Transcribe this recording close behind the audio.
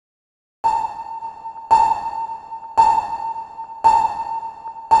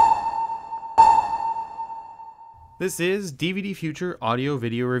This is DVD Future Audio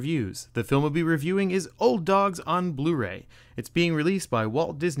Video Reviews. The film we'll be reviewing is Old Dogs on Blu-ray. It's being released by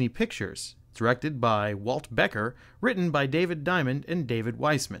Walt Disney Pictures. It's directed by Walt Becker, written by David Diamond and David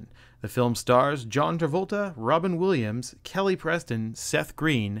Weissman. The film stars John Travolta, Robin Williams, Kelly Preston, Seth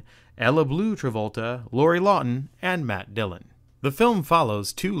Green, Ella Blue Travolta, Lori Lawton, and Matt Dillon. The film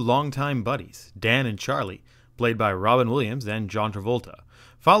follows two longtime buddies, Dan and Charlie, played by Robin Williams and John Travolta.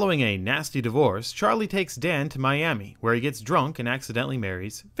 Following a nasty divorce, Charlie takes Dan to Miami, where he gets drunk and accidentally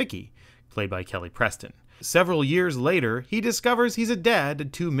marries Vicky, played by Kelly Preston. Several years later, he discovers he's a dad to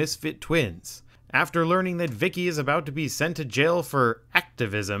two misfit twins. After learning that Vicky is about to be sent to jail for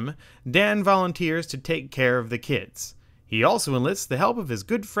activism, Dan volunteers to take care of the kids. He also enlists the help of his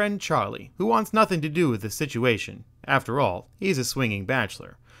good friend Charlie, who wants nothing to do with the situation. After all, he's a swinging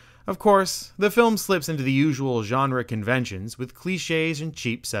bachelor. Of course, the film slips into the usual genre conventions with cliches and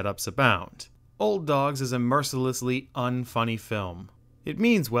cheap setups abound. Old Dogs is a mercilessly unfunny film. It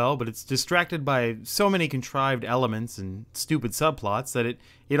means well, but it's distracted by so many contrived elements and stupid subplots that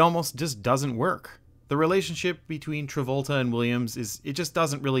it almost just doesn't work. The relationship between Travolta and Williams it just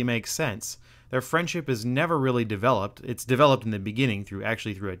doesn't really make sense. Their friendship is never really developed. It's developed in the beginning through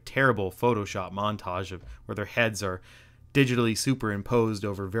a terrible Photoshop montage where their heads are digitally superimposed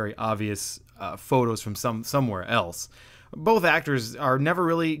over very obvious photos from somewhere else. Both actors are never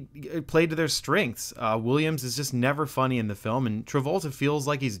really played to their strengths. Williams is just never funny in the film, and Travolta feels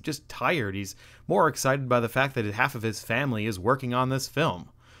like he's just tired. He's more excited by the fact that half of his family is working on this film.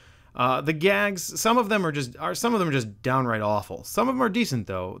 The gags, some of them are just downright awful. Some of them are decent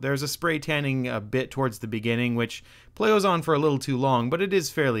though. There's a spray tanning bit towards the beginning, which plays on for a little too long, but it is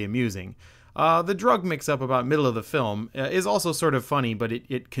fairly amusing. The drug mix-up about middle of the film is also sort of funny, but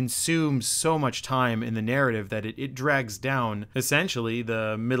it consumes so much time in the narrative that it drags down, essentially,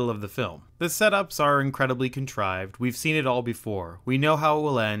 the middle of the film. The setups are incredibly contrived. We've seen it all before. We know how it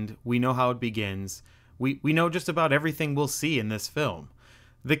will end. We know how it begins. We know just about everything we'll see in this film.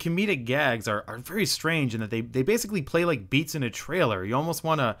 The comedic gags are very strange in that they basically play like beats in a trailer. You almost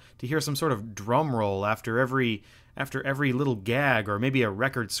want to hear some sort of drum roll after every little gag, or maybe a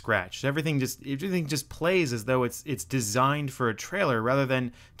record scratch. Everything just plays as though it's designed for a trailer rather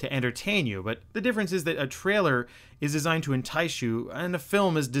than to entertain you. But the difference is that a trailer is designed to entice you, and a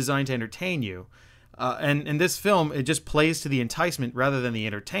film is designed to entertain you. And in this film, it just plays to the enticement rather than the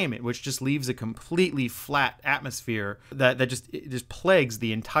entertainment, which just leaves a completely flat atmosphere that just plagues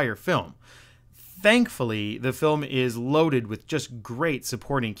the entire film. Thankfully, the film is loaded with just great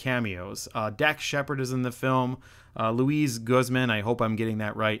supporting cameos. Dax Shepard is in the film. Louise Guzman, I hope I'm getting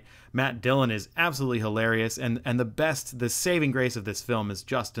that right. Matt Dillon is absolutely hilarious, and the saving grace of this film is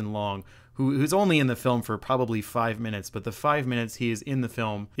Justin Long, who's only in the film for probably 5 minutes, but the 5 minutes he is in the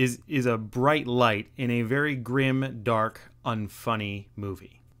film is a bright light in a very grim, dark, unfunny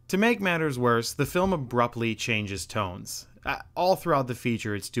movie. To make matters worse, the film abruptly changes tones. All throughout the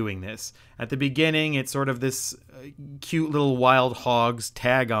feature, it's doing this. At the beginning, it's sort of this cute little Wild Hogs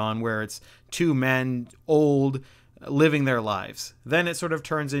tag-on where it's two men, old, living their lives. Then it sort of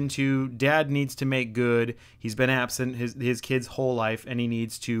turns into dad needs to make good. He's been absent his kid's whole life, and he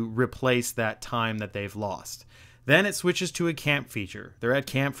needs to replace that time that they've lost. Then it switches to a camp feature. They're at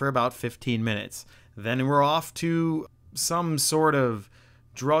camp for about 15 minutes. Then we're off to some sort of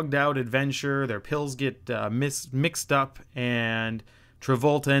drugged out adventure. Their pills get mixed up, and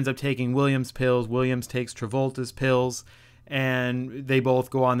Travolta ends up taking Williams' pills. Williams takes Travolta's pills, and they both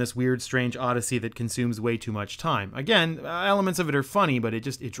go on this weird, strange odyssey that consumes way too much time. Again, elements of it are funny, but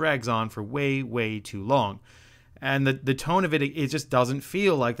it drags on for way, way too long. And the tone of it just doesn't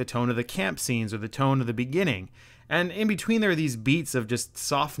feel like the tone of the camp scenes or the tone of the beginning. And in between there are these beats of just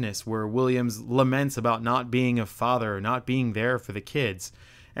softness where Williams laments about not being a father, not being there for the kids.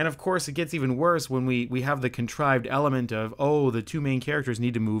 And of course it gets even worse when we have the contrived element of, oh, the two main characters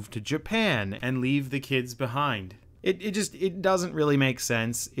need to move to Japan and leave the kids behind. It doesn't really make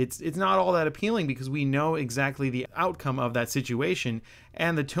sense. It's not all that appealing because we know exactly the outcome of that situation,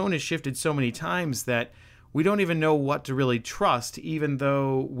 and the tone has shifted so many times that we don't even know what to really trust, even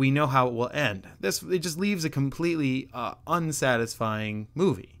though we know how it will end. It just leaves a completely unsatisfying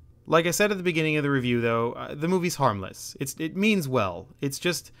movie. Like I said at the beginning of the review, though, the movie's harmless. It means well. It's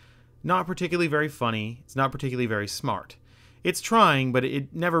just not particularly very funny. It's not particularly very smart. It's trying, but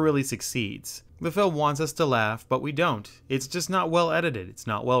it never really succeeds. The film wants us to laugh, but we don't. It's just not well edited. It's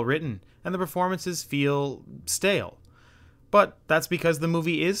not well written, and the performances feel stale. But that's because the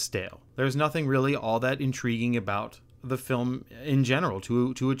movie is stale. There's nothing really all that intriguing about the film in general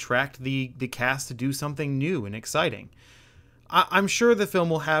to attract the cast to do something new and exciting. I'm sure the film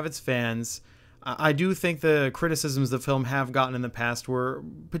will have its fans. I do think the criticisms the film have gotten in the past were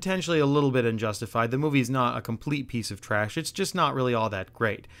potentially a little bit unjustified. The movie's not a complete piece of trash. It's just not really all that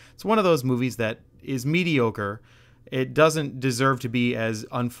great. It's one of those movies that is mediocre. It doesn't deserve to be as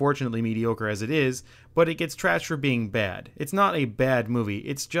unfortunately mediocre as it is, but it gets trashed for being bad. It's not a bad movie.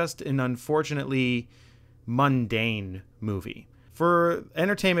 It's just an unfortunately mundane movie. For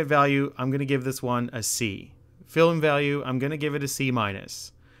entertainment value, I'm going to give this one a C. Film value, I'm going to give it a C-.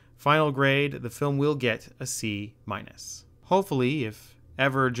 Final grade, the film will get a C-. Hopefully, if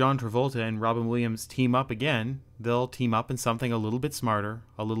ever John Travolta and Robin Williams team up again, they'll team up in something a little bit smarter,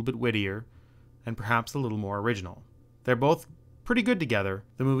 a little bit wittier, and perhaps a little more original. They're both pretty good together.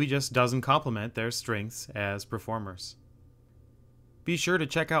 The movie just doesn't complement their strengths as performers. Be sure to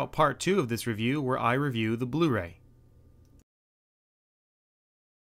check out part 2 of this review where I review the Blu-ray.